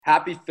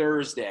Happy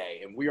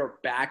Thursday, and we are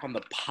back on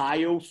the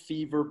Pio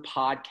Fever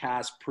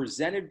podcast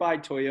presented by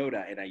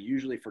Toyota. And I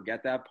usually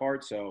forget that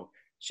part, so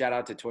shout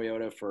out to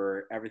Toyota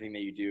for everything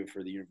that you do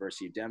for the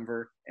University of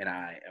Denver. And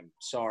I am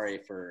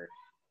sorry for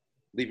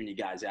leaving you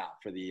guys out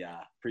for the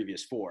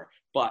previous four.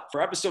 But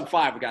for episode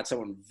 5, we got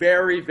someone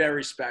very,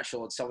 very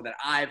special and someone that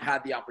I've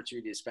had the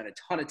opportunity to spend a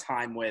ton of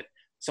time with,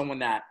 someone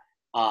that,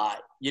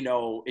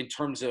 in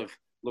terms of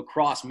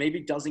lacrosse maybe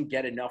doesn't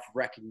get enough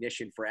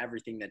recognition for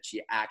everything that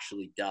she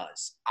actually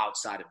does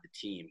outside of the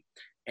team.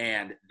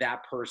 And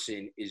that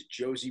person is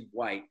Josie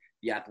White,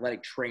 the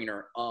athletic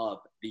trainer of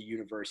the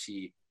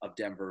University of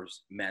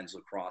Denver's men's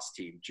lacrosse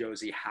team.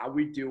 Josie, how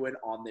we doing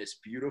on this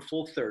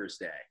beautiful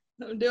Thursday?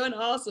 I'm doing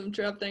awesome,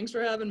 Trev. Thanks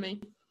for having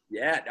me.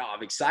 Yeah, no,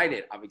 I'm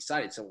excited.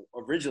 So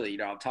originally,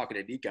 I'm talking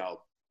to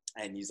Nico,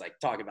 and he's like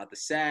talking about the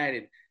set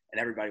and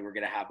everybody we're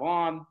going to have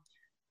on.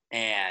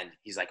 And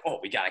he's like, oh,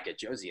 we got to get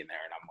Josie in there.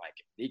 And I'm like,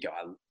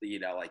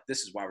 Nico, this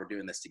is why we're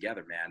doing this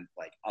together, man.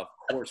 Like, of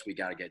course we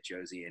got to get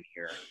Josie in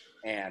here.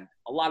 And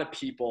a lot of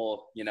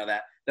people,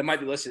 that might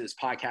be listening to this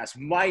podcast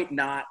might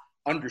not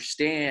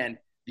understand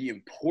the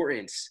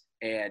importance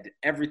and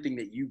everything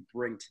that you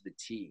bring to the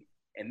team.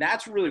 And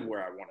that's really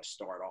where I want to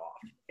start off.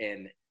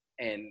 And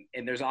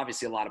there's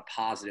obviously a lot of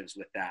positives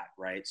with that,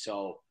 right?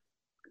 So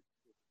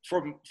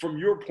from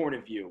your point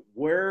of view,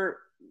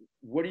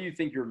 what do you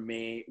think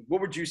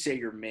what would you say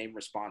your main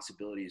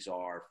responsibilities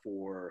are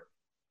for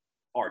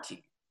our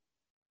team?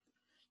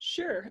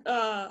 Sure.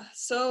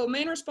 So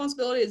main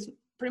responsibility is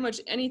pretty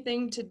much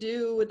anything to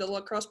do with the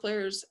lacrosse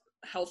players'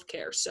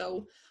 healthcare.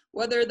 So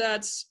whether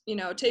that's,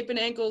 taping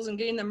ankles and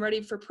getting them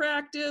ready for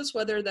practice,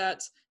 whether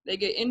that's they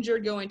get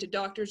injured, going to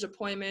doctor's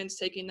appointments,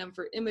 taking them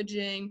for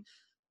imaging,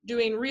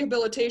 doing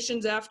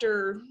rehabilitations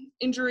after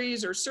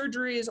injuries or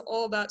surgeries,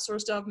 all that sort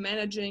of stuff,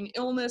 managing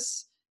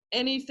illness,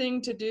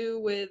 anything to do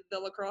with the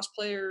lacrosse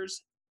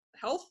players'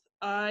 health,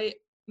 I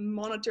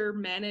monitor,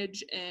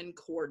 manage, and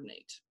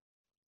coordinate.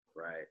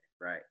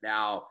 Right.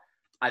 Now,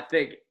 I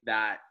think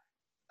that,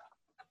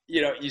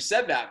 you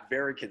said that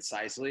very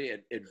concisely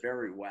and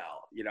very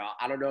well.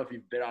 I don't know if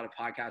you've been on a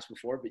podcast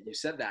before, but you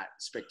said that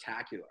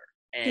spectacular.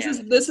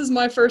 And this is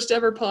my first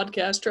ever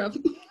podcast, Trev.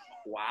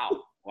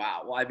 Wow.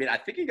 Well, I mean, I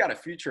think you got a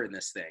future in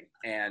this thing.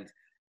 And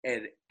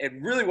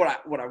really what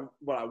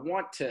I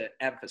want to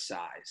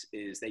emphasize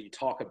is that you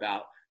talk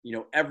about,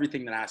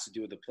 everything that has to do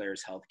with the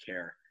players'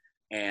 healthcare.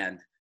 And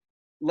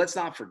let's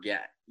not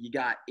forget, you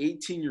got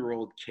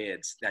 18-year-old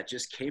kids that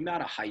just came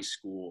out of high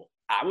school.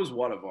 I was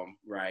one of them,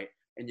 right?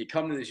 And you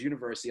come to this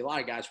university, a lot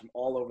of guys from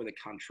all over the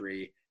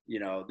country,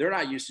 they're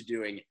not used to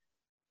doing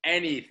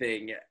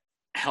anything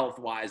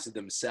health-wise of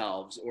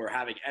themselves or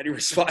having any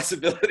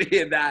responsibility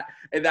in that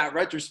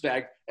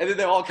retrospect. And then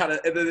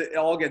it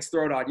all gets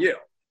thrown on you.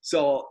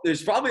 So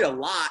there's probably a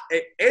lot,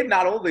 and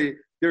not only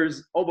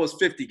there's almost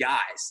 50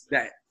 guys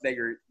that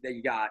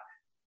you got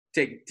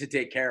to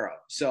take care of.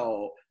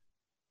 So,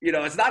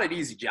 it's not an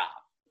easy job.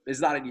 It's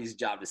not an easy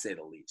job to say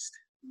the least.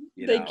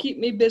 They keep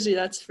me busy,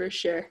 that's for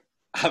sure.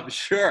 I'm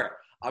sure.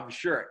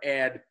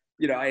 And,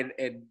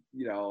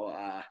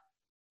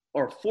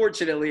 or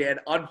fortunately and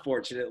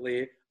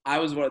unfortunately, I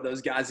was one of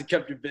those guys that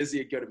kept you busy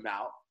a good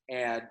amount.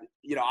 And,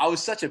 I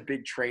was such a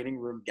big training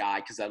room guy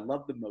because I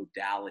loved the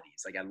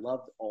modalities. Like, I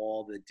loved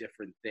all the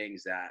different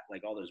things that,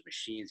 like, all those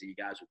machines that you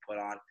guys would put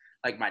on.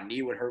 Like, my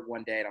knee would hurt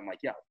one day, and I'm like,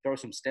 yeah, throw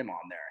some stim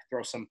on there.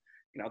 Throw some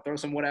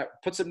whatever.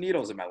 Put some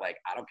needles in my leg.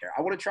 I don't care.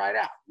 I want to try it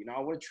out. I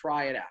want to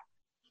try it out.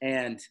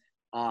 And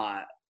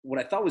what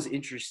I thought was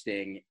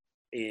interesting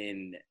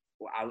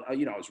I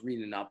was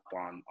reading up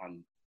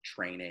on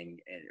training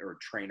or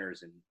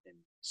trainers and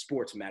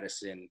sports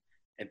medicine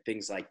and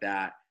things like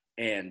that.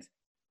 And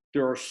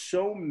there are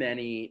so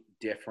many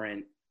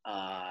different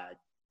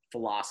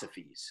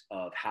philosophies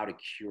of how to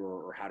cure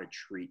or how to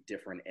treat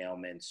different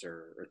ailments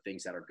or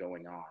things that are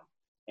going on.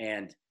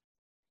 And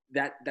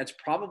that's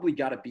probably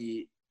got to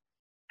be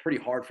pretty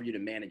hard for you to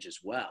manage as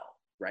well,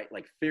 right?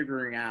 Like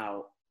figuring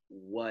out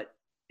what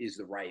is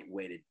the right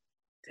way to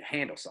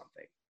handle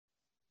something.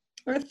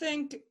 I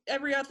think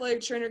every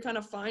athletic trainer kind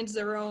of finds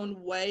their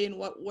own way and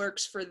what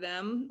works for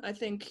them. I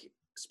think,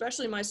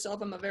 especially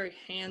myself, I'm a very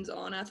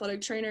hands-on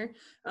athletic trainer.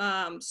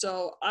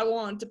 So I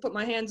want to put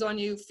my hands on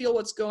you, feel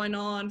what's going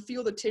on,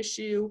 feel the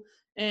tissue,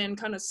 and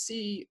kind of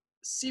see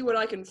what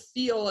I can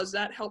feel, as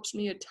that helps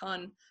me a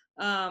ton.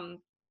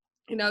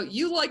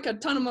 You like a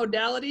ton of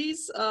modalities.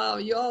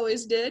 You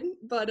always did.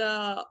 But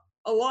a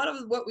lot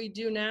of what we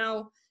do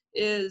now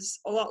is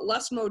a lot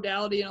less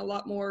modality and a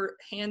lot more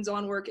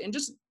hands-on work and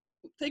just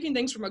taking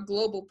things from a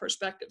global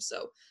perspective.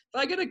 So if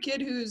I get a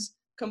kid who's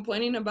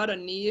complaining about a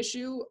knee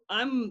issue,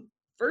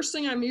 first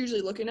thing I'm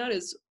usually looking at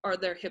is, are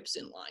their hips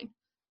in line?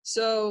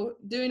 So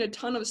doing a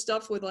ton of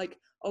stuff with like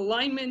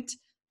alignment,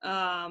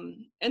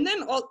 and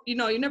then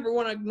you never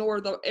want to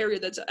ignore the area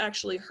that's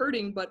actually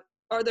hurting, but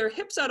are their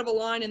hips out of a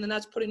line, and then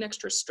that's putting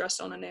extra stress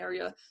on an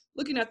area.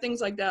 Looking at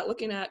things like that,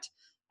 looking at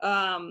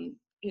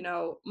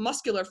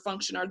muscular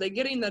function. Are they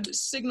getting the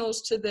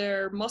signals to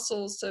their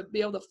muscles to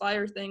be able to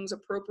fire things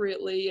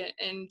appropriately?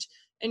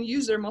 and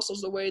use their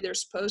muscles the way they're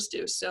supposed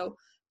to. So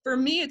for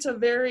me, it's a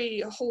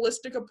very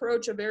holistic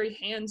approach, a very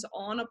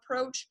hands-on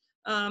approach,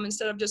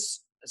 instead of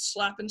just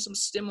slapping some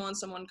stim on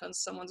someone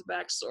because someone's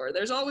back sore.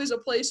 There's always a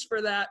place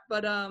for that,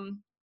 but I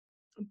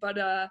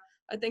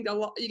think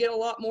you get a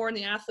lot more, and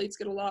the athletes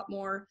get a lot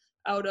more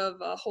out of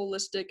a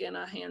holistic and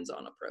a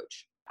hands-on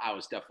approach. I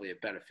was definitely a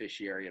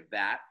beneficiary of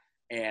that.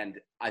 And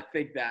I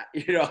think that,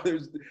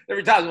 there's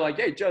every time I'm like,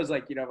 hey, Joe's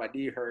like, my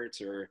knee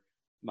hurts or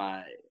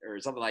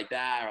something like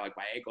that, or like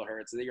my ankle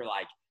hurts. And then you're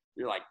like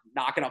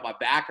knocking on my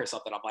back or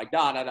something. I'm like,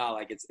 no,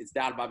 like it's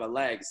down by my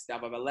legs,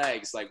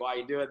 Like, why are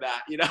you doing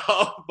that?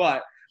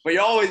 But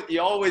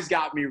you always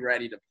got me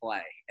ready to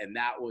play. And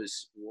that's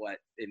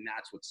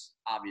what's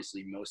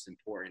obviously most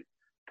important,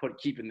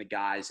 keeping the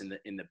guys in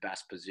the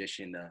best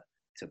position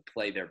to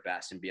play their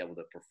best and be able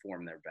to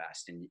perform their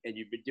best. And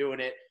you've been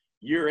doing it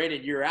year in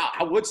and year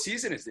out. What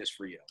season is this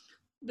for you?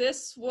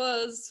 This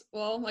was,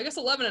 I guess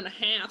 11 and a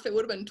half. It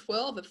would have been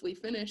 12 if we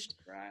finished.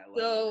 Right.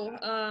 So,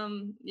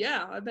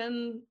 I've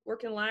been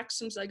working lax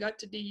since I got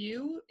to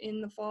DU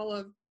in the fall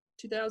of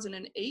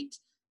 2008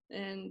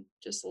 and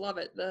just love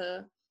it.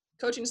 The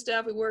coaching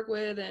staff we work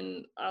with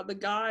and the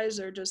guys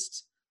are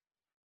just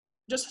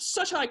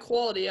such high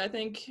quality. I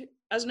think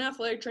as an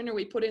athletic trainer,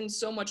 we put in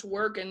so much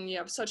work and you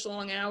have such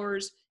long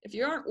hours. If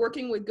you aren't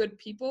working with good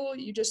people,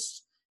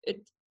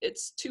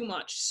 it's too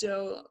much.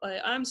 So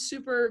I'm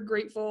super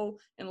grateful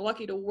and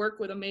lucky to work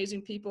with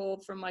amazing people,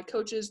 from my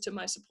coaches to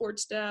my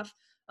support staff,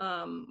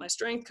 my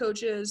strength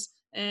coaches,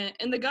 and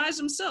the guys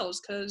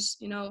themselves. Because,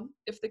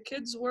 if the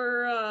kids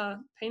were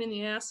pain in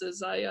the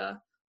asses, I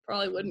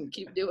probably wouldn't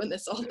keep doing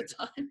this all the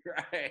time.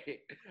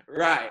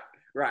 Right.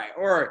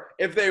 Or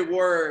if they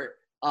were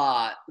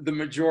the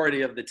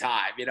majority of the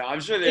time, I'm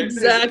sure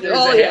there's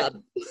a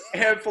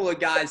handful of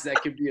guys that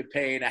could be a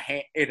pain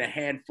in a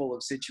handful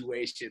of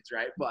situations,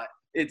 right? But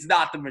it's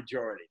not the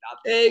majority.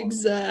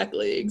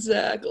 Exactly.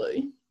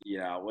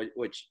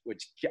 Which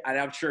and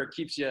I'm sure it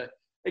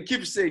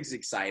keeps things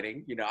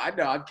exciting. I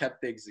know I've kept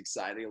things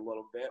exciting a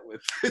little bit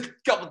with a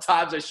couple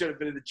times I should have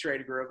been in the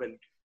training room and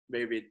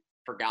maybe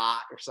forgot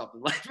or something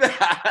like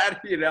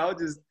that,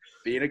 just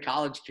being a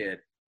college kid.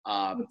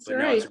 But right.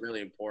 No, it's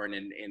really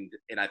important.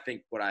 And I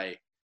think what I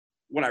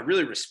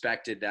really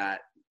respected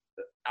that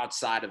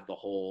outside of the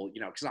whole,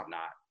 because I'm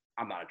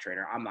not a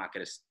trainer. I'm not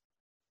going to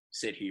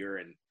sit here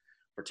and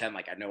pretend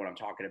like I know what I'm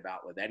talking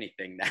about with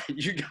anything that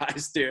you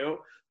guys do.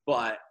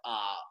 But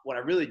what I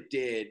really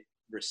did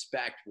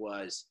respect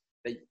was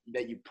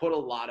that you put a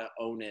lot of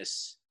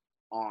onus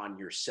on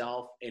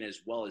yourself and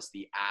as well as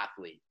the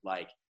athlete,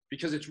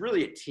 because it's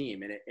really a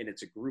team and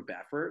it's a group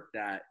effort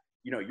that,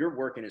 you're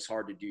working as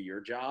hard to do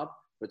your job,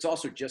 but it's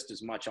also just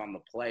as much on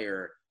the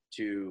player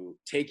to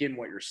take in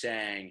what you're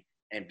saying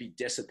and be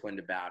disciplined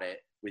about it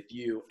with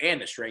you and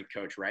the strength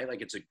coach, right?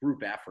 It's a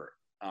group effort,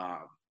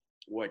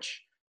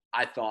 which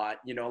I thought,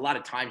 a lot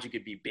of times you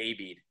could be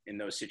babied in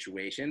those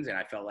situations. And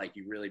I felt like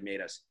you really made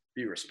us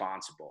be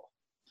responsible.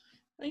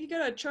 I think you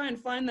got to try and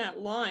find that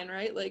line,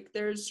 right?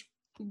 There's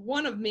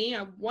one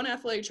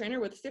athletic trainer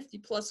with 50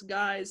 plus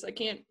guys. I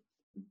can't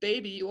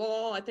baby you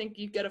all. I think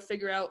you've got to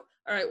figure out,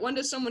 all right, when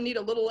does someone need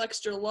a little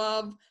extra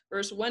love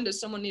versus when does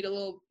someone need a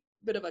little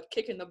bit of a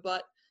kick in the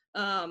butt?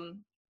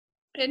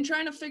 And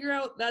trying to figure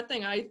out that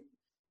thing.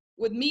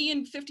 With me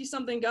and 50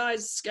 something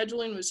guys,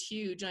 scheduling was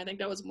huge. And I think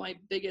that was my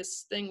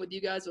biggest thing with you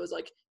guys was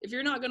if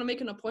you're not going to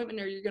make an appointment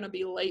or you're going to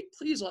be late,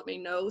 please let me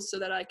know so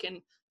that I can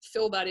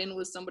fill that in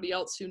with somebody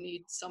else who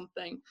needs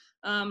something.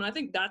 And I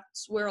think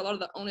that's where a lot of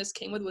the onus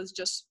came was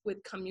just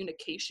with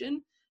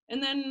communication.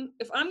 And then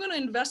if I'm going to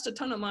invest a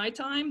ton of my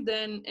time,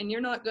 and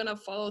you're not going to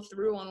follow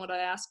through on what I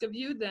ask of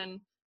you,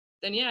 then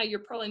yeah,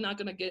 you're probably not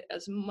going to get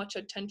as much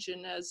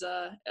attention as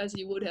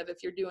you would have if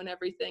you're doing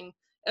everything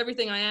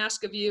I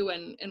ask of you,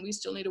 and we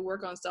still need to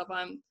work on stuff.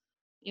 I'm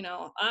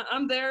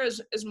there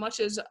as much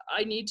as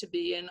I need to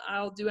be, and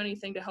I'll do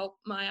anything to help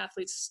my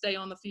athletes stay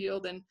on the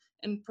field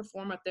and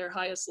perform at their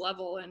highest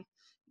level. And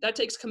that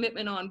takes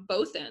commitment on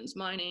both ends,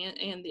 mine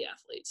and the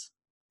athletes.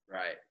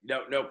 Right.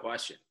 No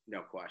question.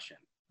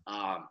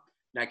 Now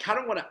I kind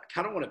of want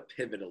to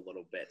pivot a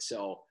little bit.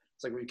 So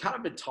it's we've kind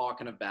of been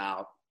talking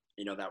about,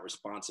 that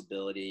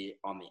responsibility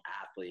on the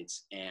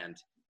athletes, and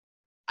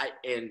I,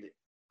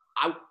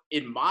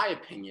 in my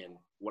opinion,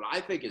 what I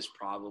think is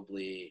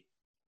probably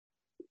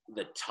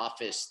the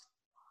toughest,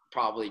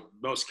 probably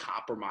most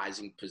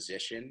compromising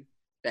position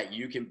that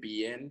you can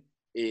be in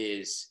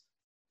is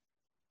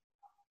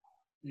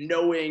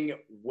knowing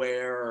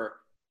when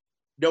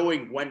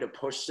to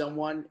push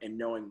someone and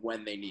knowing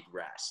when they need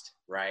rest,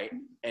 right?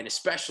 And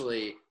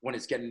especially when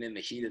it's getting in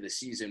the heat of the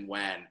season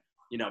when,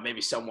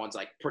 maybe someone's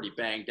pretty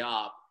banged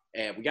up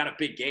and we got a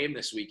big game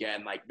this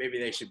weekend, maybe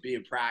they should be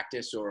in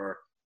practice or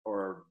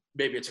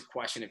maybe it's a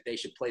question if they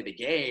should play the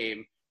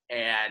game,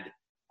 and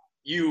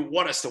you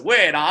want us to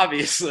win,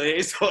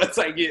 obviously. So it's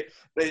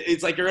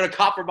you're in a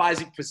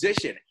compromising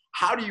position.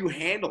 How do you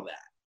handle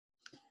that?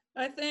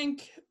 I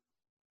think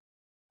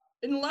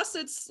unless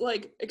it's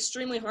like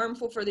extremely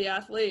harmful for the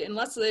athlete,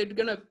 unless they're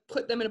going to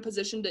put them in a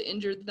position to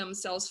injure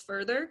themselves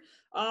further,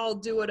 I'll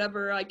do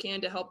whatever I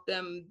can to help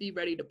them be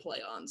ready to play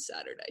on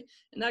Saturday.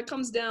 And that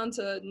comes down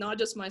to not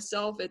just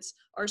myself, it's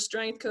our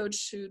strength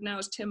coach, who now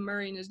is Tim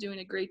Murray and is doing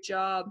a great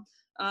job,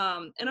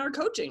 and our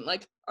coaching.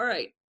 Like, all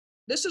right,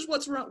 this is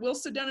what's wrong. We'll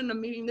sit down in a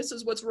meeting. This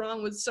is what's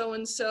wrong with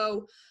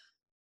so-and-so.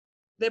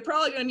 They're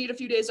probably going to need a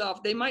few days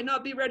off. They might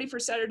not be ready for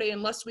Saturday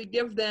unless we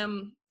give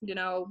them,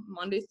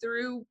 Monday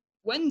through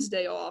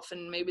Wednesday off,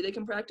 and maybe they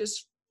can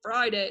practice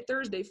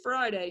Thursday,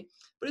 Friday.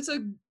 But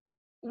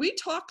we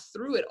talk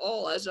through it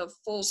all as a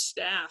full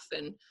staff,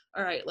 and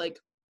all right, like,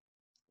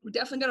 we're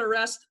definitely going to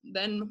rest.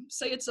 Then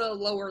say it's a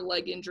lower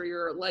leg injury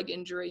or a leg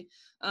injury.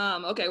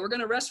 Okay, we're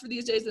going to rest for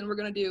these days. Then we're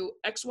going to do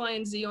X, Y,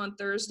 and Z on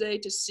Thursday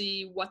to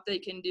see what they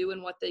can do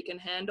and what they can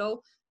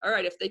handle. All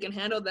right, if they can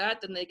handle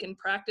that, then they can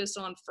practice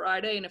on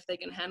Friday. And if they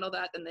can handle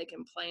that, then they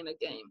can play in a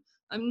game.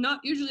 I'm not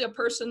usually a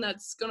person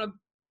that's going to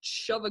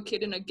shove a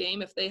kid in a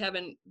game if they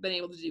haven't been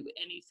able to do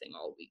anything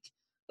all week.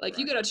 Like, right.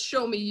 You got to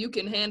show me you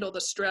can handle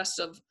the stress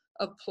of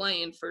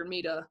playing for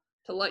me to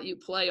let you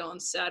play on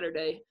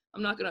Saturday.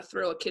 I'm not going to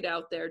throw a kid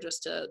out there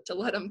just to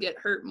let them get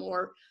hurt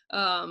more.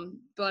 Yeah,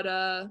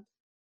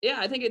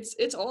 I think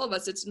it's all of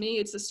us. It's me,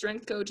 it's the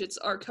strength coach, it's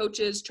our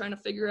coaches trying to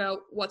figure out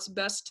what's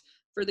best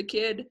for the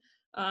kid,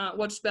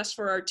 what's best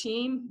for our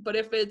team. But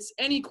if it's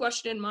any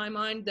question in my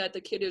mind that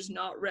the kid is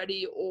not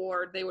ready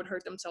or they would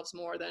hurt themselves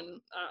more, then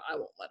I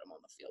won't let them on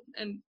the field.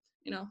 And,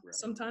 right.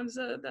 Sometimes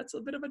that's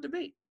a bit of a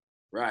debate.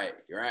 Right.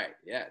 You're right.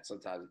 Yeah.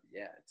 Sometimes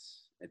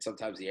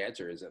the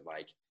answer isn't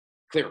like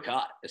clear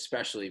cut,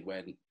 especially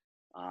when,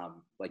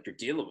 like, you're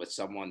dealing with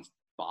someone's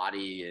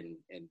body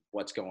and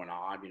what's going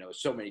on,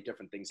 so many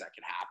different things that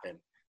can happen.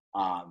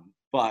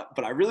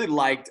 But I really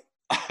liked,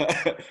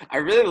 I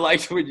really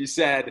liked when you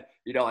said,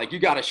 like, you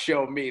got to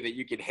show me that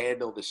you can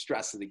handle the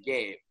stress of the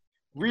game.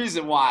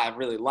 Reason why I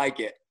really like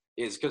it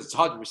is because it's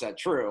 100%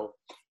 true.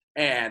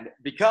 And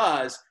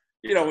because,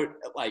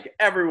 like,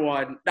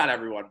 everyone, not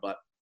everyone, but,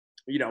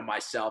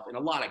 myself and a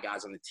lot of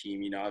guys on the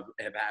team, have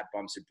had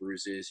bumps and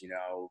bruises,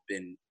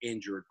 been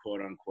injured,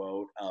 quote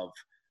unquote, of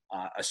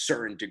a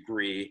certain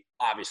degree,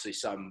 obviously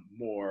some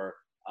more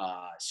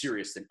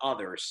serious than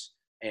others.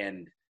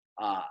 And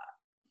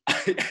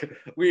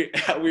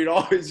we'd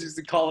always used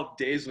to call them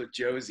days with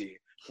Josie,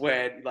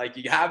 when, like,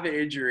 you have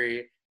the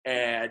injury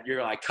and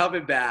you're, like,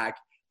 coming back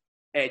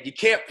and you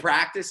can't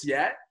practice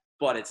yet,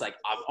 but it's like,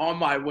 I'm on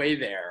my way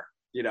there,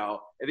 and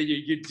then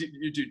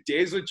you do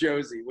days with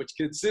Josie, which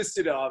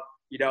consisted of,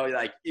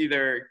 like,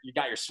 either you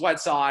got your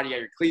sweats on, you got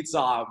your cleats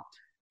on,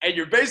 and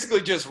you're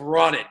basically just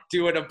running,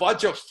 doing a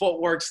bunch of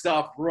footwork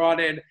stuff,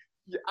 running.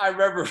 I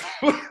remember,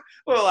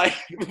 like,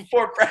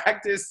 before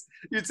practice,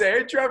 you'd say,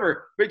 "Hey,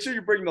 Trevor, make sure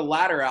you bring the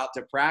ladder out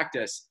to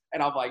practice."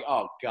 And I'm like,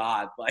 "Oh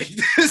God, like,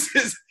 this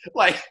is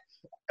like,"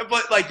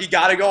 but, like, you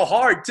got to go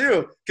hard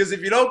too, because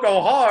if you don't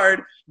go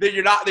hard, then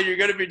you're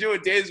going to be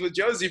doing days with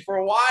Josie for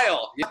a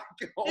while.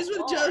 Days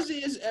with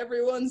Josie is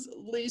everyone's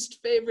least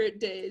favorite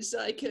days.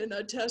 I can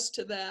attest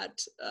to that.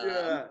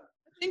 Yeah.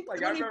 I think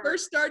when we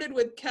first started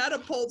with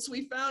catapults,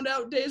 we found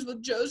out days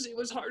with Josie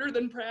was harder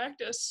than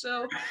practice.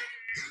 So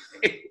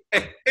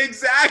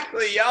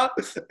exactly, yeah.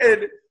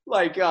 And,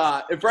 like,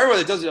 and for everyone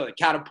that doesn't know, the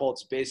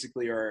catapults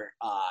basically are,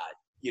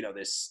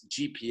 this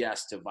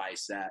GPS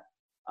device that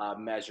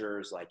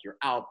measures, like, your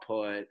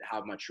output,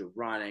 how much you're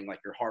running, like,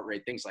 your heart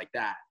rate, things like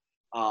that.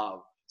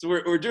 So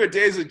we're doing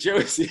days with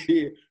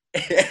Josie,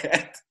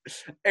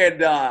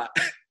 and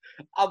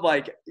I'm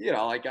like,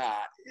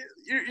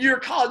 you're a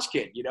college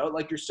kid,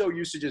 like, you're so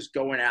used to just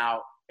going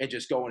out and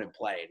just going and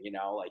playing,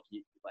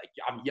 like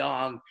I'm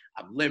young,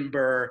 I'm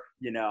limber,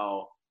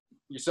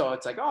 so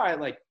it's like, all right,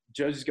 like,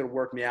 Josie's going to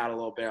work me out a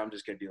little bit. I'm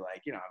just going to be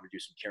like, I'm going to do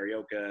some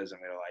karaoke's. I'm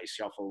going to, like,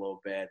 shuffle a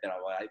little bit. Then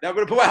I'm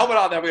going to put my helmet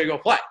on. Then I'm going to go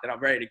play. Then I'm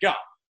ready to go.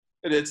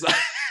 And it's like,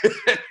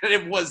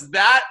 it was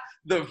that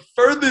the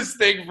furthest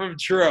thing from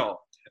true.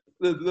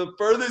 The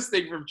furthest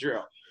thing from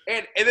true.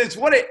 And it's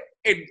what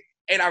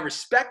and I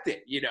respect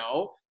it,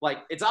 like,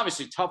 it's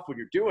obviously tough when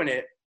you're doing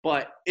it,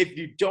 but if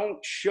we don't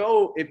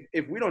show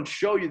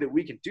you that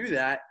we can do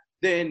that,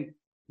 then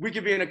we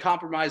could be in a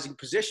compromising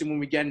position when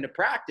we get into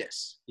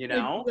practice,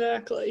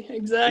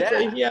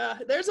 Exactly. Yeah.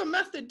 There's a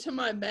method to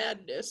my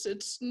madness.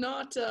 It's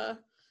not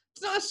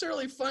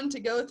necessarily fun to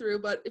go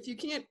through, but if you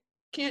can't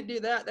do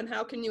that, then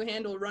how can you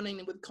handle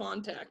running with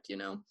contact,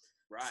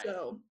 Right.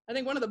 So I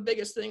think one of the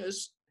biggest things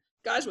is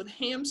guys with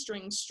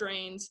hamstring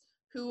strains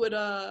who would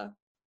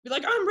be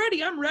like, I'm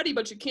ready,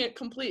 but you can't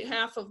complete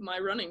half of my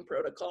running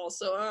protocol.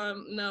 So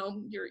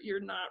no, you're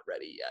not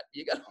ready yet.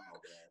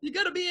 You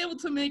gotta be able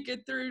to make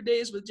it through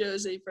days with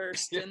Josie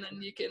first, and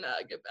then you can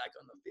get back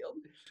on the field.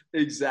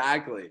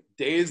 Exactly.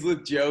 Days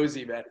with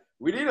Josie, man.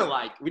 We need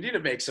to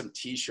make some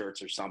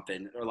T-shirts or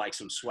something, or, like,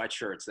 some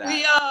sweatshirts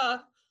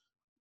that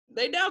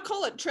they now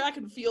call it Track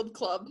and Field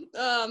Club.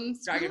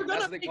 That's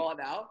what they call it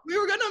now? We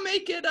were gonna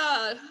make it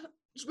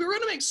we were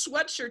gonna make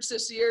sweatshirts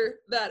this year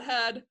that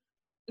had,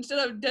 instead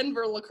of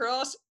Denver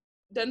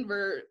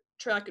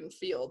track and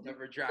field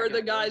Never track for and the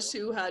field. guys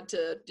who had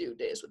to do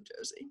Days with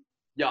Josie.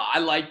 Yeah, I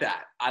like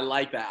that. I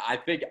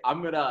think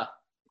I'm gonna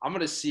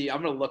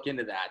look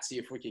into that, see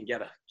if we can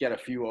get a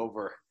few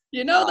over.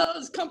 You know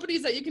those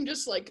companies that you can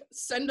just like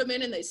send them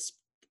in and they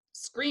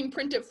screen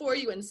print it for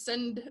you and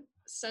send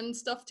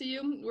stuff to you?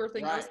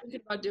 I was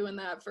thinking about doing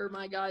that for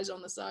my guys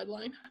on the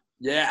sideline.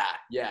 Yeah,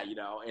 you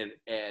know,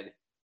 and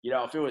you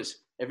know, if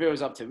it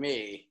was up to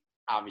me,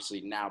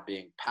 obviously now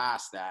being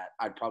past that,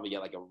 I'd probably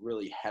get like a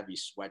really heavy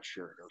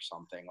sweatshirt or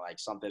something, like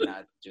something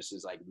that just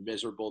is like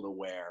miserable to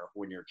wear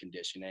when you're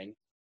conditioning.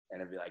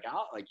 And it'd be like,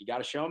 oh, like you got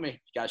to show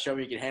me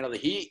you can handle the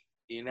heat,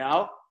 you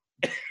know?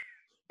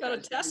 Got to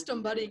test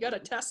them, buddy. Got to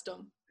test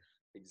them.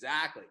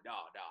 Exactly. No,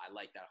 I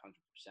like that 100%.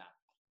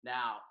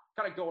 Now,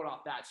 kind of going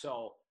off that,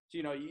 so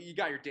you know, you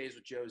got your Days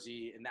with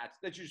Josie, and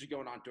that's usually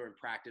going on during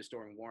practice,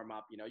 during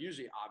warm-up. You know,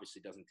 usually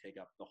obviously doesn't take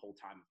up the whole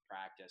time of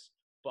practice.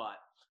 But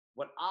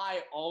what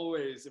I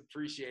always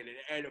appreciated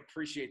and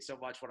appreciate so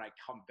much when I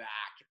come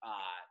back,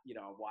 you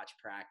know, watch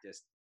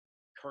practice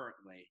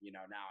currently, you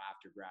know, now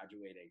after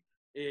graduating,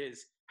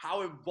 is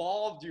how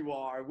involved you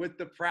are with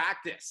the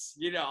practice,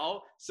 you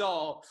know?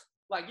 So,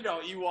 like, you know,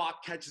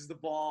 Ewok catches the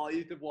ball,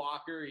 Ethan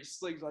Walker, he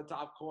slings on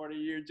top corner,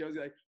 you and Josie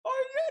like,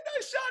 oh, yeah,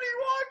 nice shot,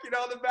 Ewok, you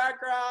know, in the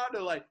background,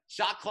 and, like,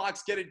 shot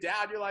clock's getting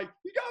down, you're like,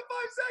 you got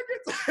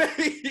 5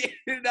 seconds,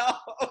 you know?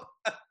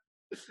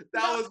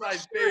 That was my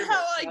favorite.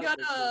 How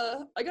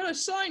I got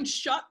assigned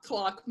shot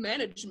clock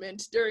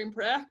management during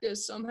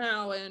practice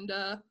somehow, and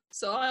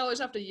so I always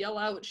have to yell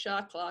out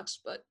shot clocks,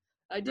 but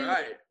I do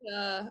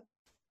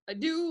I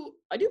do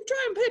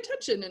try and pay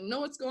attention and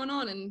know what's going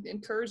on and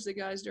encourage the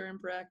guys during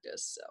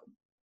practice. So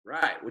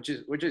right, which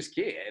is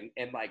key,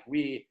 and like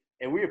we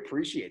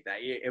appreciate that,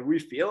 and we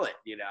feel it,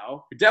 you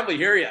know. We definitely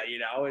hear you, you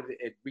know, and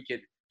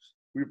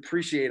we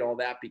appreciate all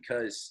that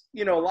because,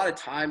 you know, a lot of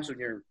times when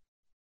you're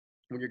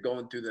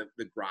going through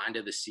the grind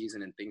of the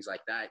season and things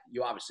like that,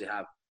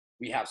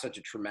 we have such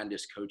a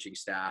tremendous coaching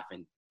staff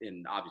and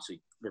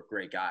obviously we're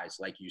great guys,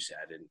 like you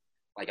said, and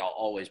like I'll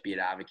always be an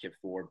advocate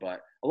for.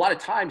 But a lot of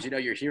times, you know,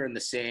 you're hearing the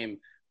same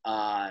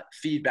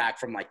feedback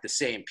from like the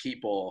same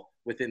people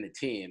within the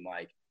team,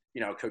 like,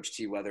 you know, Coach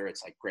T, whether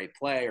it's like great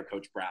play, or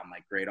Coach Brown,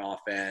 like great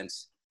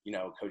offense, you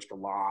know, Coach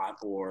Gallant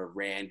or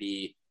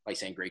Randy, like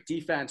saying great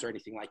defense or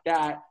anything like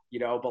that, you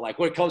know. But like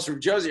when it comes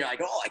from Josie, you're like,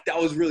 oh, like that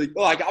was really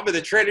cool. Like I'm in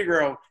the training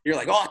room, you're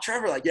like, oh,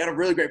 Trevor, like you had a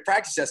really great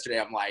practice yesterday.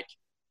 I'm like,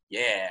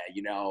 yeah,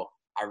 you know,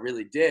 I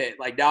really did.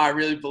 Like now I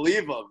really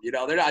believe them. You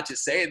know, they're not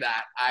just saying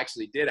that. I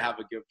actually did have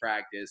a good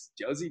practice.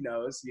 Josie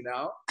knows, you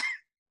know.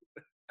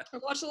 I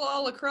watched a lot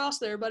of lacrosse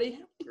there, buddy.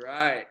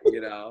 Right,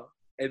 you know.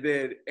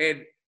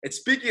 And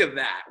speaking of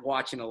that,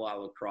 watching a lot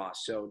of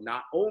lacrosse. So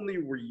not only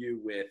were you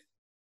with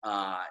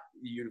the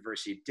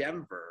University of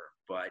Denver,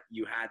 but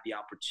you had the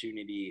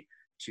opportunity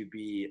to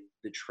be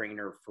the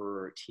trainer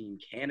for Team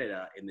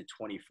Canada in the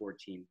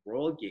 2014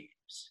 World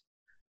Games,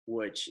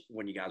 which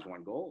when you guys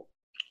won gold.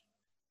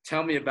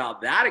 Tell me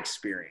about that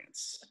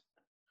experience.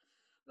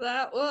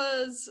 That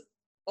was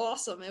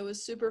awesome. It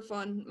was super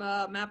fun.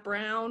 Matt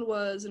Brown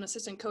was an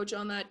assistant coach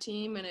on that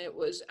team, and it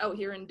was out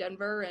here in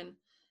Denver, and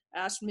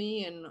asked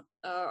me and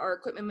our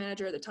equipment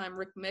manager at the time,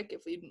 Rick Mick,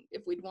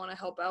 if we'd want to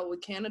help out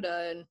with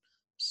Canada. And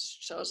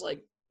so I was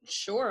like,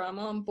 sure, I'm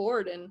on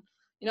board. And,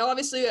 you know,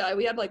 obviously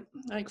we had like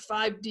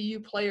 5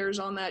 DU players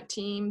on that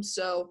team.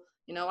 So,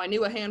 you know, I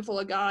knew a handful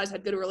of guys,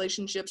 had good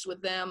relationships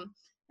with them,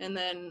 and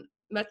then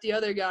met the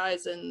other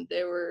guys, and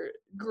they were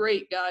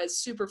great guys,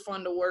 super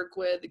fun to work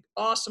with,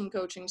 awesome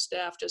coaching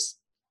staff,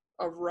 just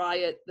a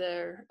riot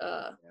there.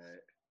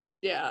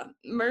 Yeah,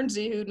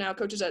 Mernsey, who now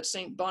coaches at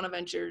St.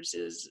 Bonaventures,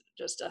 is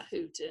just a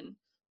hoot, and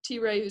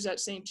T-Ray, who's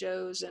at St.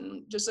 Joe's,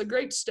 and just a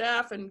great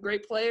staff and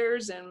great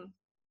players, and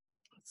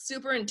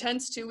super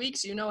intense 2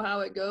 weeks. You know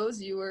how it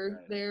goes. You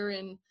were there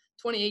in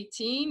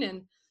 2018,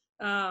 and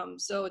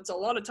so it's a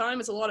lot of time,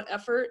 it's a lot of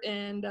effort,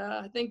 and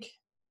I think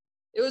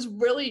it was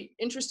really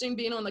interesting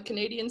being on the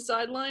Canadian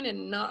sideline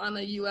and not on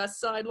the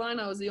U.S. sideline.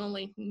 I was the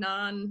only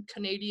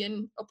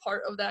non-Canadian a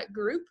part of that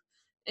group,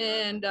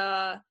 and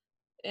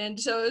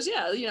so it was,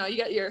 yeah, you know, you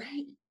got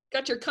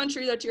your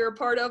country that you're a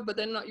part of, but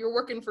then you're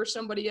working for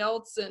somebody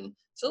else, and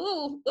it's a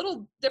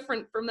little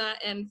different from that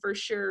end for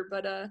sure.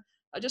 But I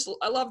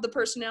love the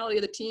personality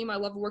of the team. I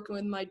love working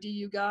with my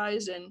DU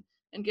guys and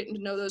getting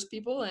to know those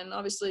people. And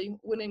obviously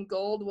winning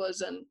gold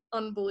was an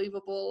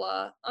unbelievable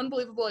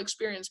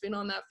experience, being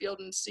on that field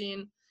and seeing,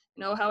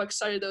 you know, how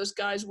excited those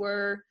guys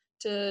were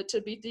to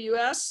beat the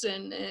U.S.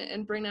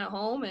 and bring that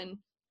home. And,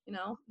 you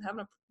know,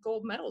 having a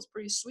gold medal is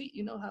pretty sweet.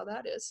 You know how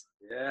that is.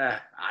 Yeah,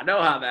 I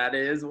know how that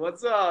is.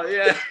 What's up?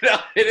 Yeah, no,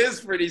 it is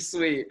pretty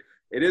sweet.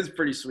 It is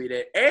pretty sweet.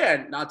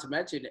 And not to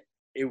mention,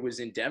 it was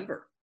in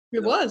Denver.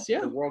 It was,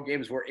 yeah. The World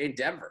Games were in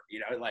Denver. You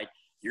know, like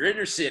you're in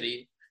your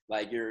city,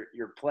 like you're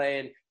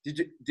playing.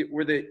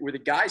 Were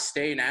the guys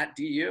staying at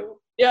DU?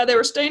 Yeah, they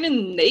were staying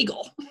in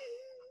Nagel.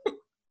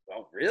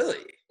 Oh,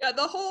 really? Yeah,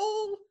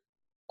 I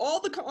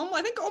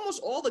think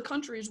almost all the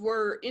countries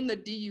were in the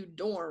DU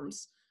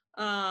dorms.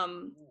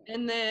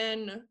 And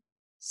then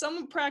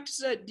some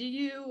practice at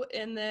DU,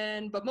 and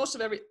then but most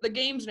of the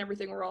games and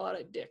everything were all out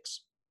at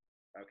Dick's.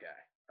 Okay.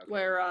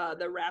 Where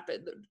the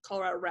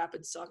Colorado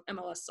Rapids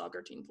MLS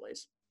soccer team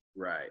plays.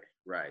 Right.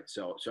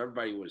 So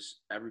everybody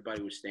was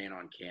staying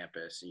on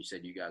campus, and you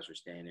said you guys were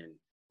staying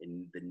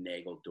in the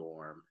Nagel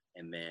dorm,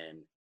 and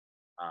then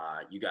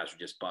you guys would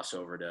just bus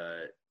over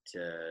to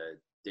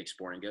Dick's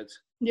Sporting Goods.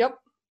 Yep.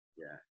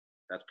 Yeah,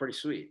 that's pretty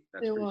sweet.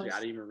 That's it pretty was. sweet. I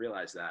didn't even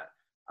realize that.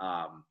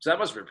 So that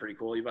must have been pretty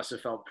cool. You must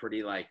have felt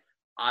pretty like,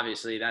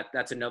 obviously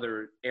that's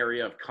another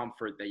area of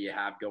comfort that you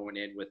have going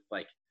in with,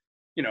 like,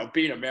 you know,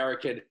 being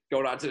American,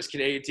 going on to this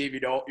Canadian team,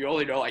 you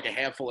only know like a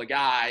handful of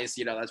guys,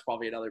 you know, that's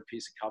probably another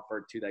piece of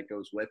comfort too that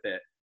goes with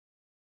it,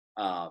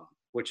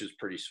 which is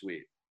pretty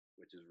sweet,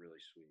 which is really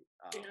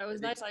sweet. Yeah, it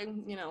was nice.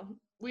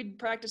 We'd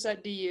practice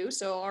at DU,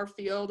 so our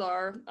field,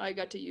 I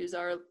got to use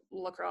our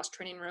lacrosse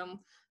training room,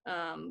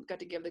 got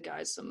to give the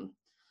guys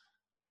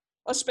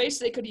a space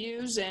they could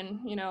use, and,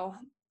 you know,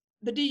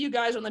 the DU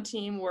guys on the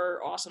team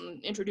were awesome,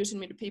 introducing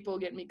me to people,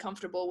 getting me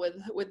comfortable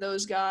with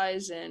those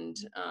guys, and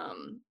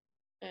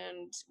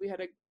we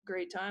had a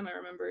great time. I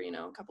remember, you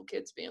know, a couple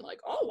kids being like,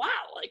 "Oh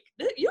wow, like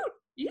you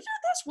do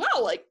this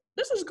well, like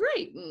this is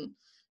great," and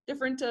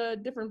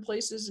different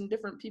places and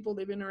different people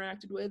they've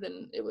interacted with,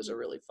 and it was a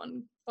really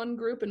fun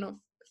group and a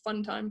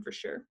fun time for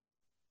sure.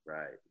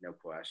 Right, no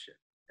question.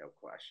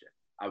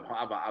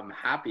 I'm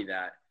happy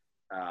that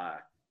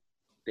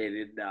they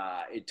did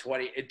in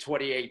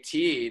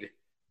 2018.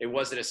 It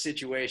wasn't a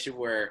situation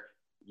where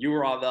you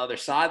were on the other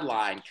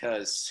sideline,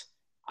 because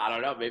I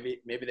don't know,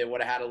 maybe they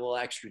would have had a little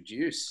extra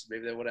juice.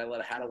 Maybe they would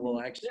have had a little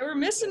extra. They were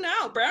missing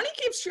out. Brownie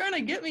keeps trying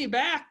to get me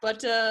back, but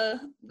the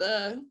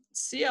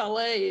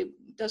CLA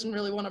doesn't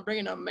really want to bring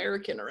an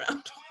American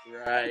around.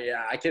 Right,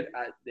 yeah,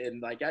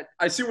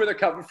 I see where they're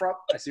coming from.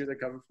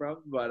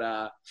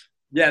 But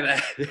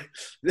yeah,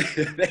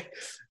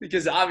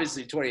 because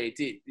obviously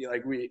 2018,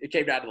 like it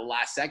came down to the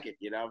last second.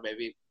 You know,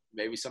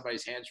 maybe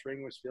somebody's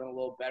hamstring was feeling a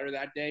little better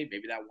that day.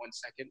 Maybe that 1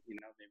 second, you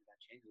know, maybe that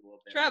changed a little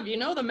bit. Trav, you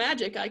know the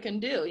magic I can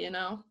do, you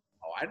know.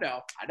 Oh, I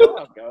know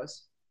how it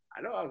goes.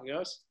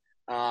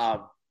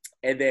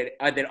 And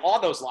then all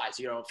those lines,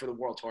 you know, for the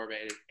World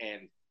Tournament,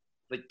 and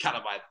like kind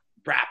of my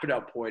wrapping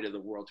up point of the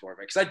World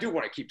Tournament, because I do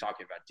want to keep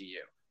talking about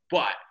DU,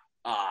 but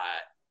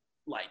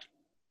like,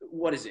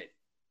 what is it,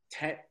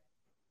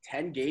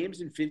 10 games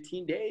in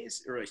 15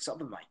 days or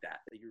something like that?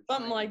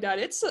 Something like that.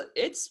 It's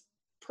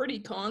pretty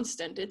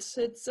constant. It's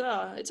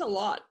a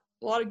lot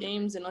of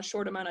games in a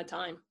short amount of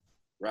time.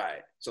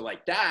 Right. So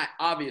like that,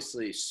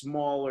 obviously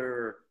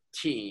smaller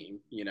team,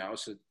 you know,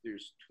 so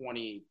there's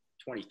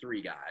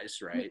 23 guys,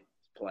 right,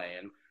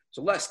 playing.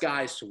 So less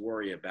guys to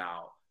worry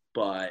about,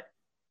 but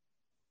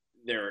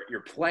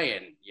you're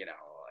playing, you know,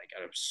 like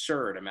an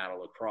absurd amount of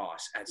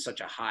lacrosse at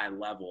such a high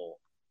level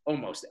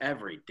almost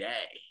every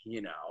day,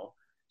 you know.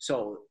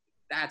 So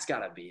that's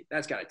gotta take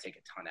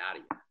a ton out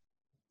of you.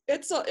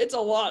 It's a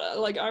lot.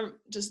 Like, I'm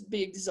just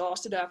be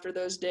exhausted after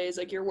those days.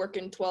 Like, you're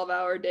working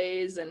 12-hour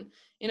days, and,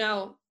 you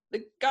know,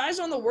 the guys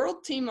on the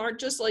world team aren't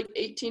just like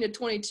 18 to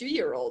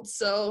 22-year-olds.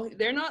 So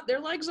their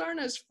legs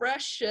aren't as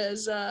fresh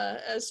as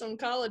some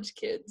college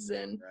kids,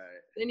 and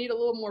They need a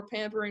little more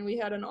pampering. We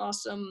had an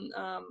awesome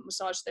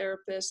massage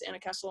therapist, Anna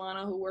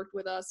Castellano, who worked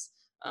with us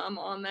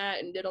on that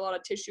and did a lot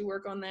of tissue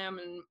work on them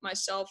and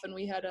myself. And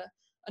we had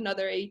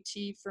another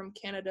AT from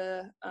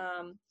Canada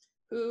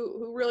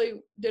who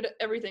really did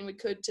everything we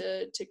could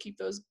to keep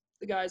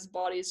the guys'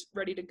 bodies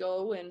ready to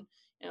go. And,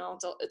 you know,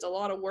 it's a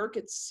lot of work.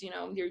 It's, you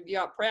know, you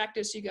got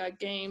practice, you got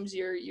games,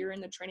 you're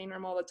in the training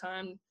room all the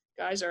time.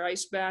 Guys are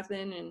ice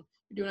bathing, and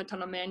you're doing a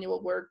ton of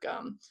manual work.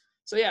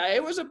 So yeah,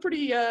 it was a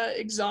pretty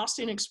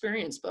exhausting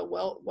experience, but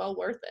well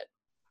worth it.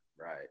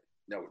 Right.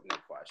 No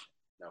question.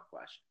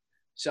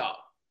 So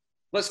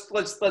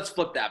let's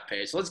flip that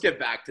page. Let's get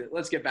back to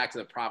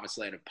the promised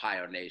land of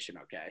Pio Nation.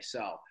 Okay.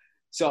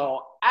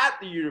 So at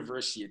the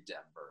University of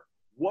Denver,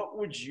 what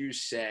would you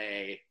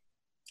say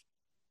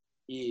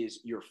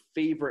is your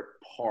favorite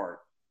part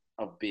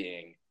of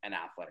being an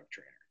athletic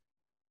trainer?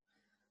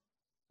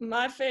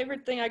 My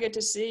favorite thing I get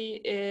to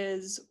see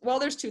is, well,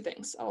 there's two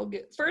things.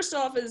 First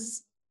off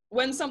is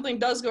when something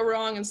does go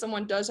wrong and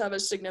someone does have a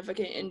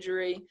significant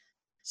injury,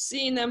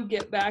 seeing them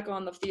get back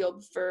on the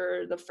field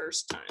for the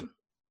first time.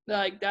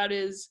 Like, that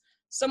is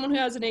someone who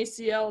has an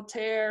ACL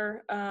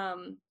tear,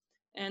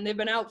 and they've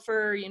been out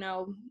for,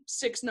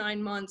 6-9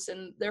 months,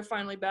 and they're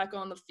finally back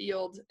on the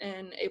field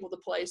and able to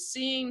play.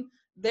 Seeing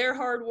their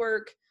hard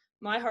work,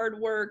 my hard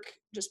work,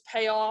 just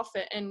pay off,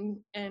 and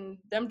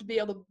them to be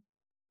able to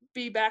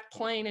be back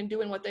playing and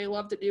doing what they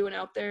love to do and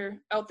out there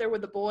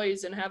with the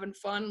boys and having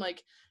fun,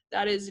 like,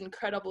 that is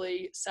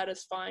incredibly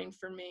satisfying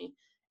for me.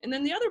 And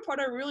then the other part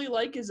I really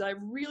like is I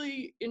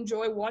really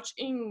enjoy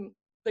watching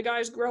the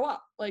guys grow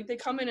up. Like, they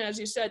come in, as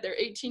you said, they're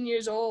 18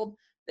 years old.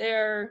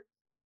 They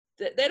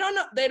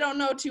don't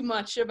know too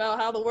much about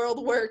how the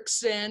world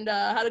works and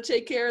how to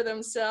take care of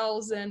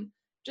themselves, and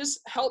just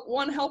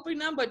helping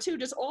them, but two,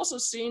 just also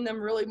seeing them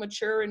really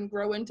mature and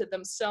grow into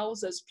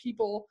themselves as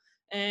people,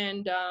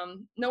 and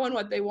knowing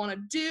what they want to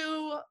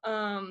do,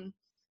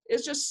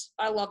 it's just,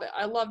 I love it.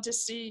 I love to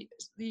see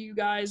you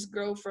guys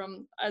grow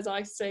from, as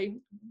I say,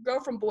 grow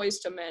from boys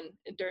to men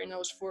during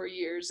those 4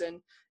 years.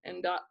 And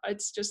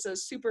it's just a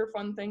super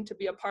fun thing to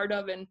be a part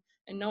of, and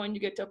knowing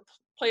you get to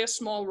play a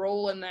small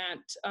role in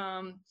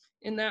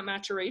that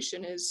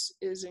maturation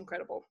is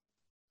incredible.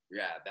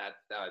 Yeah,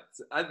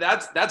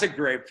 that's a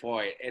great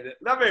point, and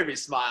that made me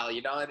smile.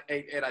 And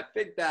I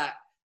think that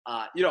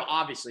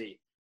obviously,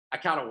 I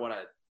kind of want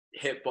to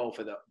hit both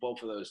of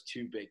those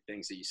two big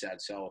things that you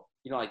said. So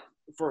like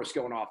first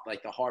going off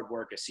like the hard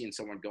work of seeing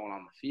someone going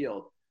on the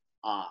field.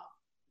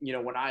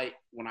 When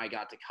I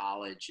got to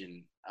college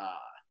and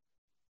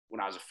when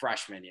I was a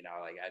freshman,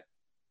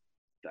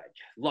 I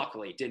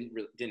luckily didn't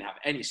have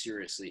any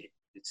serious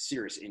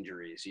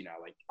injuries.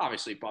 Like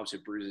obviously bumps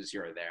and bruises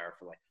here or there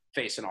for like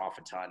facing off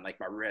a ton. Like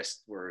my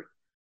wrists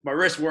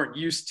weren't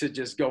used to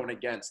just going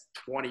against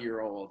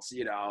 20-year-olds.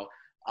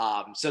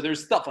 So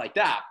there's stuff like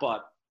that.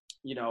 But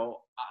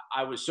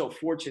I was so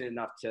fortunate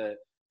enough to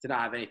not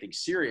have anything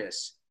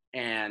serious.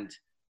 And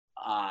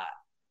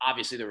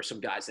obviously there were some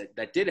guys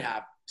that did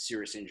have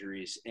serious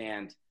injuries,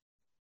 and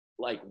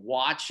like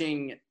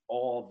watching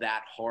all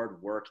that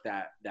hard work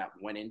that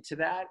went into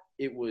that,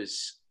 it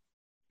was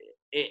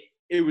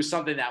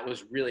something that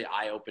was really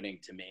eye-opening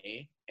to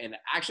me, and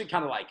actually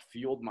kind of like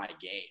fueled my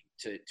game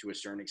to a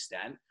certain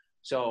extent.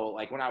 So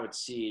like when I would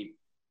see,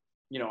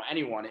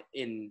 anyone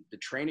in the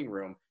training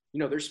room,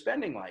 they're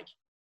spending like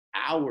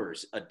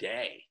hours a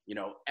day,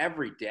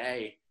 every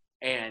day.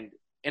 And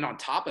on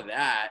top of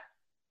that,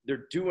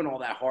 they're doing all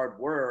that hard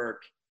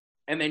work,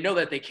 and they know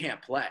that they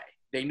can't play.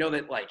 They know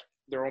that like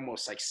they're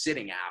almost like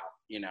sitting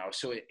out,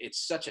 so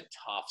it's such a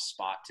tough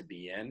spot to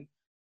be in.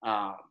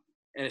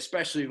 And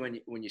especially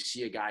when you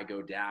see a guy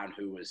go down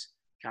who was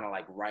kind of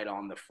like right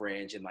on the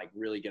fringe and like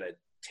really going to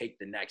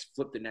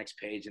flip the next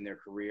page in their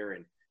career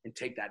and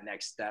take that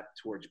next step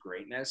towards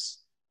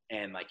greatness.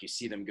 And like you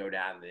see them go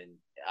down, then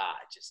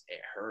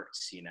it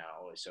hurts,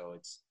 So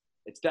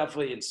it's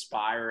definitely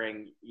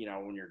inspiring,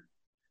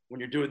 when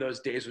you're doing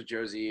those days with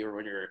Josie, or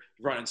when you're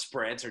running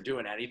sprints or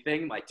doing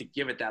anything, like to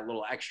give it that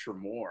little extra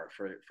more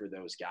for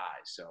those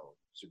guys. So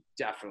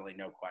definitely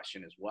no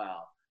question as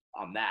well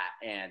on that.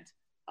 And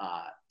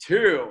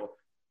two,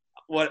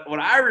 what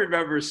I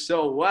remember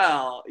so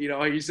well,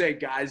 you say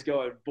guys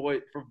going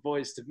from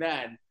boys to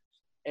men,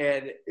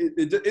 and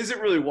it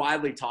isn't really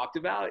widely talked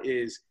about,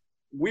 is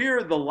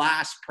we're the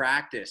last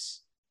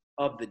practice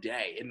of the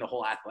day in the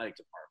whole athletic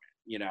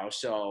department,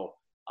 So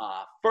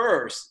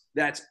first,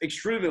 that's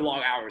extremely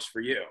long hours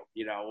for you,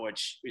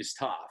 which is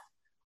tough.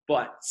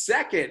 But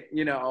second,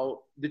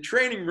 the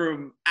training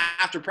room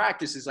after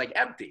practice is like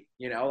empty,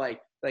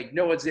 like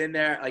no one's in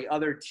there, like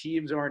other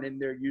teams aren't in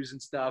there using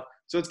stuff.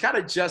 So it's kind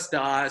of just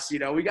us,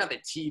 we got the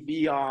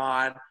TV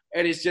on,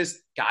 and it's just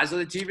guys on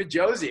the team and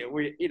Josie.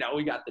 We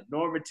got the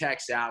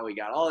Normatex out, we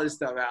got all this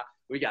stuff out.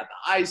 We got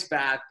the ice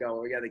bath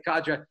going, we got the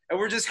contract, and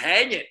we're just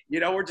hanging,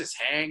 we're just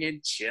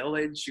hanging,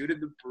 chilling, shooting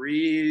the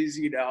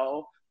breeze,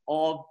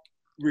 all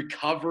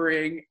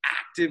recovering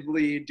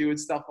actively, doing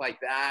stuff like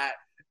that.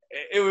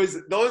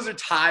 Those are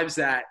times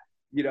that,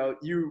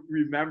 you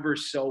remember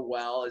so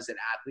well as an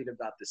athlete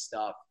about the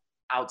stuff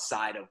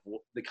outside of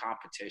the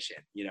competition,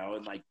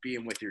 and like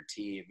being with your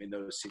team in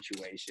those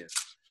situations.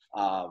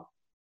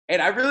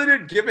 And I really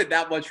didn't give it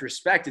that much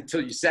respect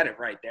until you said it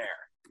right there,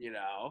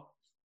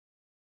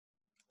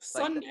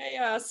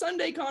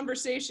 Sunday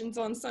conversations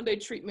on Sunday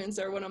treatments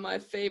are one of my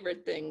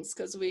favorite things,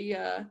 because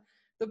the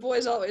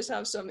boys always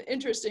have some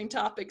interesting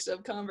topics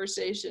of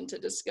conversation to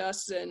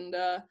discuss, and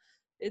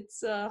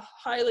it's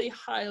highly,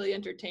 highly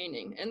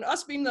entertaining. And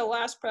us being the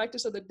last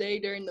practice of the day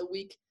during the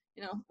week,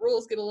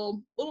 rules get a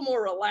little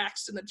more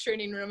relaxed in the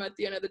training room at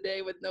the end of the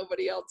day with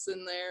nobody else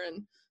in there,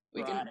 and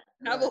we can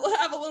have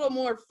a little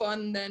more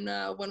fun than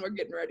when we're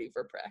getting ready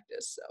for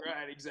practice. So.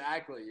 Right,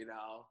 exactly.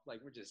 Like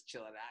we're just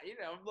chilling out.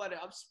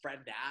 I'm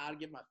spreading out,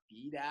 getting my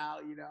feet out.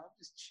 I'm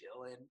just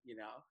chilling.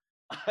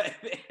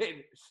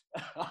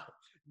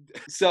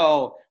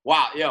 So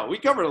wow, we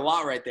covered a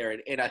lot right there,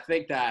 and I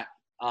think that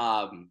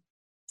I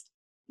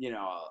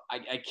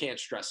can't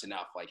stress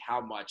enough like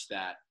how much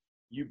that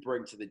you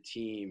bring to the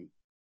team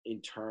in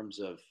terms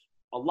of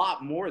a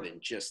lot more than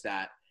just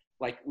that.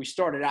 Like we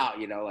started out,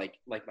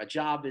 like my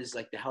job is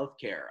like the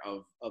healthcare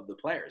of the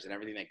players and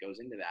everything that goes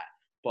into that.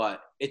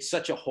 But it's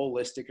such a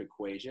holistic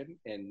equation,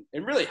 and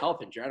really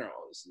health in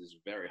general is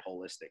a very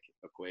holistic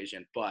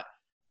equation. But,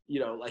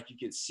 like you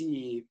can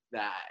see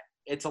that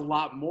it's a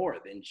lot more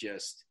than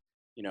just,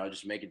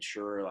 just making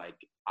sure like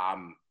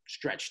I'm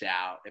stretched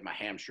out and my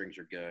hamstrings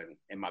are good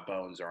and my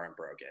bones aren't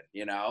broken,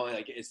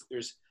 like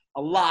there's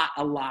a lot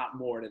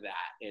more to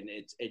that. And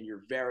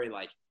you're very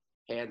like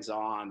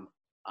hands-on,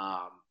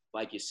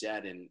 like you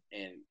said, and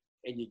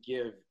you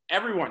give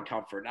everyone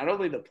comfort, not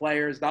only the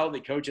players, not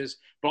only coaches,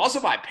 but also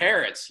my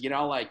parents.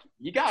 Like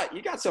you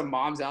got some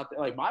moms out there,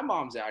 like my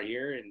mom's out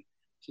here, and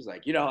she's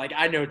like, like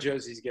I know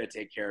Josie's gonna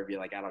take care of you.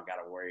 Like I don't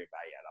gotta worry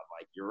about you. And I'm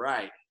like, you're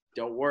right.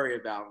 Don't worry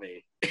about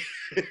me.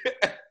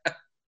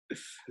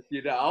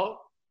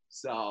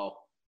 So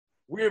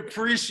we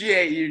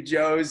appreciate you,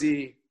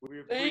 Josie.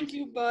 Thank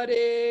you,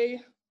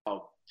 buddy.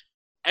 Oh,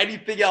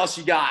 anything else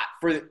you got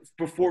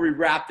before we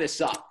wrap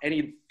this up?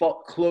 Any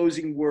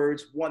closing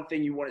words? One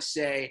thing you want to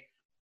say?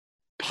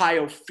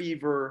 Pio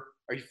fever.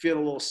 Are you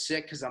feeling a little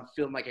sick? Because I'm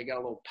feeling like I got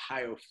a little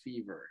Pio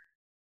fever.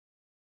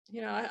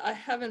 You know, I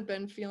haven't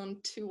been feeling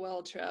too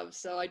well, Trev,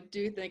 so I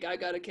do think I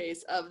got a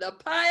case of the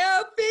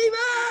Pio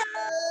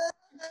fever.